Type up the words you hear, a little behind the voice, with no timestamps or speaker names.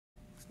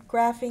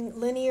graphing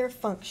linear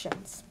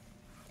functions.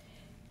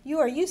 You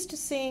are used to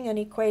seeing an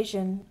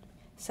equation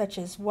such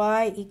as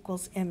y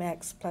equals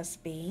mx plus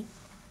b.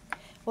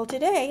 Well,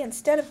 today,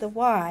 instead of the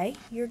y,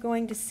 you're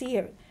going to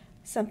see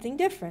something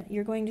different.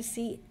 You're going to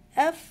see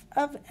f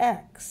of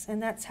x,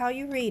 and that's how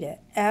you read it,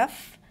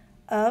 f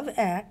of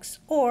x,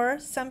 or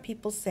some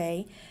people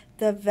say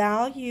the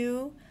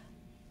value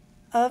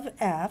of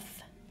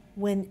f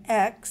when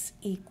x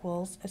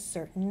equals a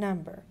certain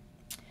number.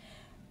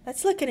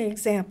 Let's look at an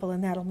example,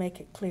 and that'll make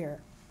it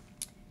clearer.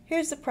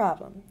 Here's the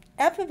problem.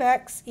 F of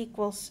x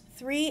equals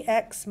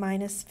 3x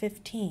minus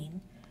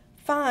 15.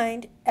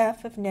 Find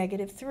f of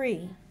negative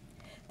 3.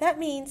 That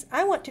means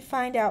I want to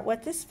find out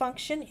what this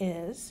function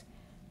is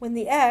when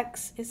the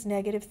x is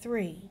negative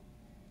 3.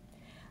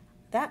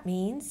 That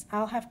means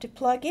I'll have to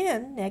plug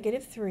in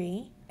negative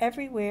 3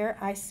 everywhere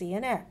I see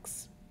an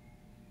x.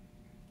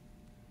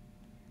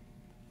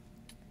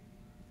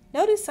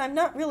 Notice I'm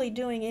not really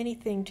doing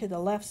anything to the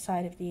left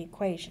side of the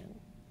equation.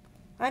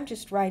 I'm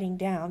just writing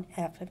down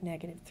f of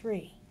negative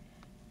 3.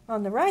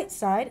 On the right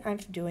side, I'm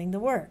doing the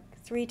work.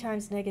 3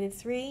 times negative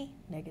 3,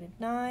 negative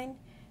 9.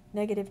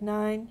 Negative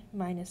 9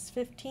 minus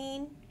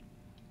 15,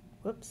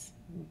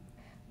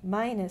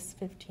 minus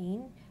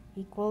 15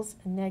 equals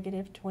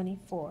negative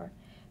 24.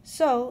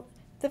 So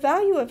the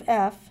value of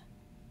f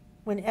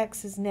when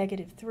x is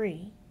negative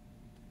 3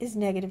 is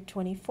negative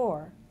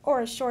 24,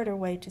 or a shorter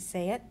way to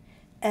say it,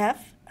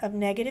 f of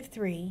negative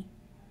 3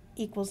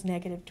 equals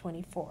negative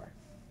 24.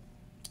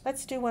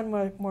 Let's do one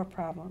more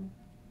problem.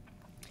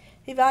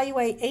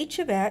 Evaluate h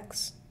of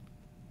x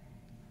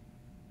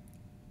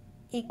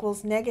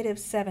equals negative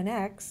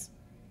 7x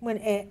when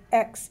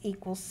x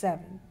equals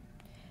 7.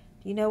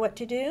 Do you know what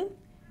to do?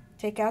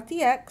 Take out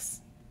the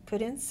x,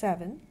 put in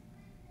 7,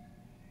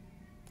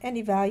 and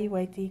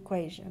evaluate the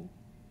equation.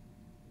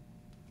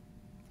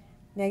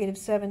 Negative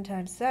 7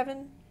 times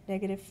 7,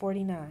 negative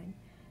 49.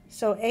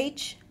 So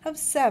h of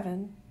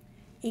 7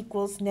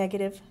 equals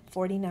negative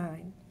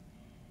 49.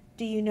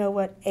 Do you know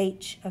what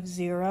h of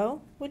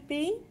 0 would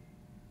be?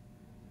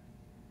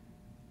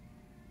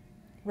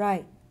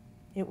 Right,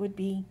 it would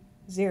be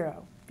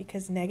 0,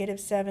 because negative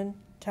 7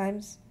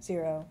 times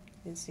 0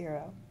 is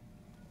 0.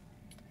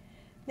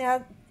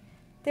 Now,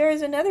 there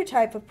is another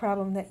type of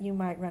problem that you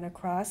might run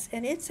across,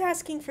 and it's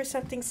asking for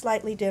something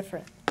slightly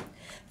different.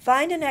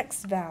 Find an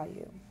x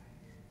value.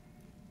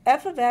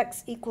 F of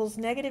x equals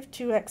negative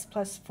 2x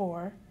plus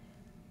 4.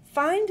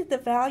 Find the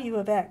value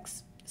of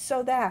x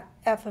so that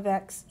f of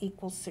x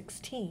equals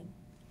 16.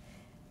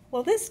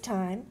 Well, this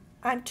time,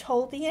 I'm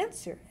told the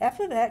answer. F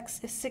of x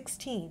is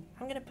 16.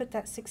 I'm going to put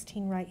that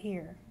 16 right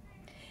here.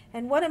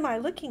 And what am I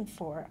looking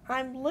for?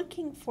 I'm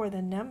looking for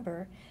the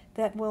number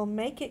that will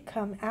make it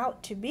come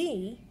out to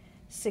be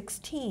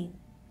 16.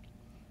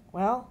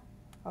 Well,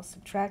 I'll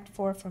subtract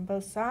 4 from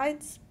both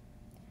sides.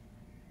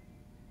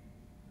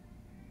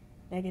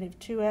 Negative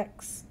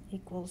 2x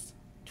equals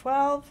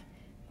 12.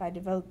 If I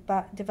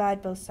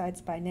divide both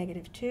sides by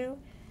negative 2,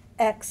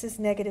 x is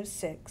negative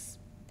 6.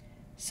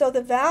 So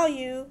the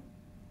value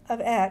of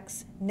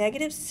x,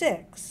 negative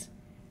 6,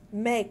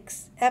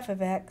 makes f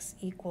of x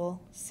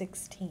equal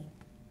 16.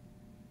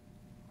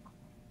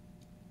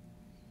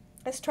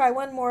 Let's try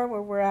one more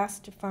where we're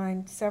asked to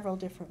find several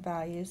different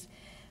values.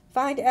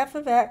 Find f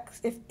of x,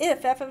 if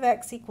f of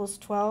x equals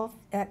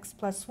 12x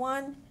plus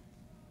 1,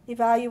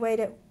 evaluate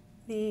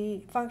the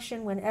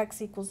function when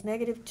x equals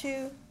negative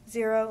 2,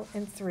 0,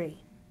 and 3.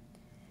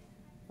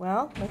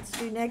 Well, let's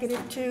do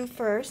negative 2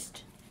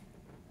 first.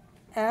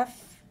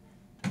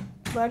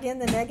 Plug in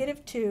the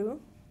negative 2.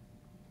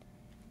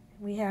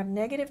 We have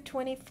negative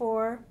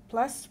 24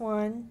 plus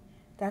 1.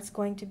 That's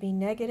going to be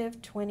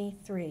negative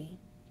 23.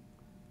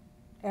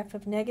 F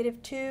of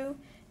negative 2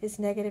 is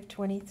negative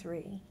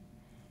 23.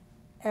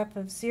 F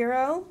of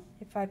 0,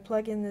 if I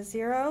plug in the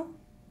 0,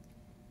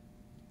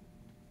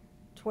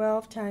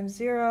 12 times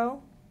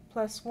 0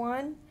 plus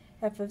 1,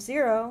 f of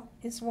 0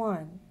 is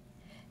 1.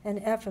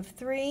 And f of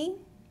 3,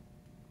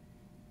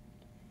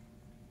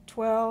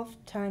 12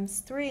 times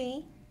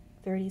 3,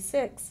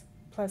 36,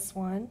 plus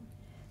 1.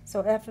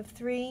 So f of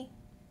 3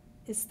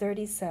 is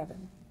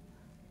 37.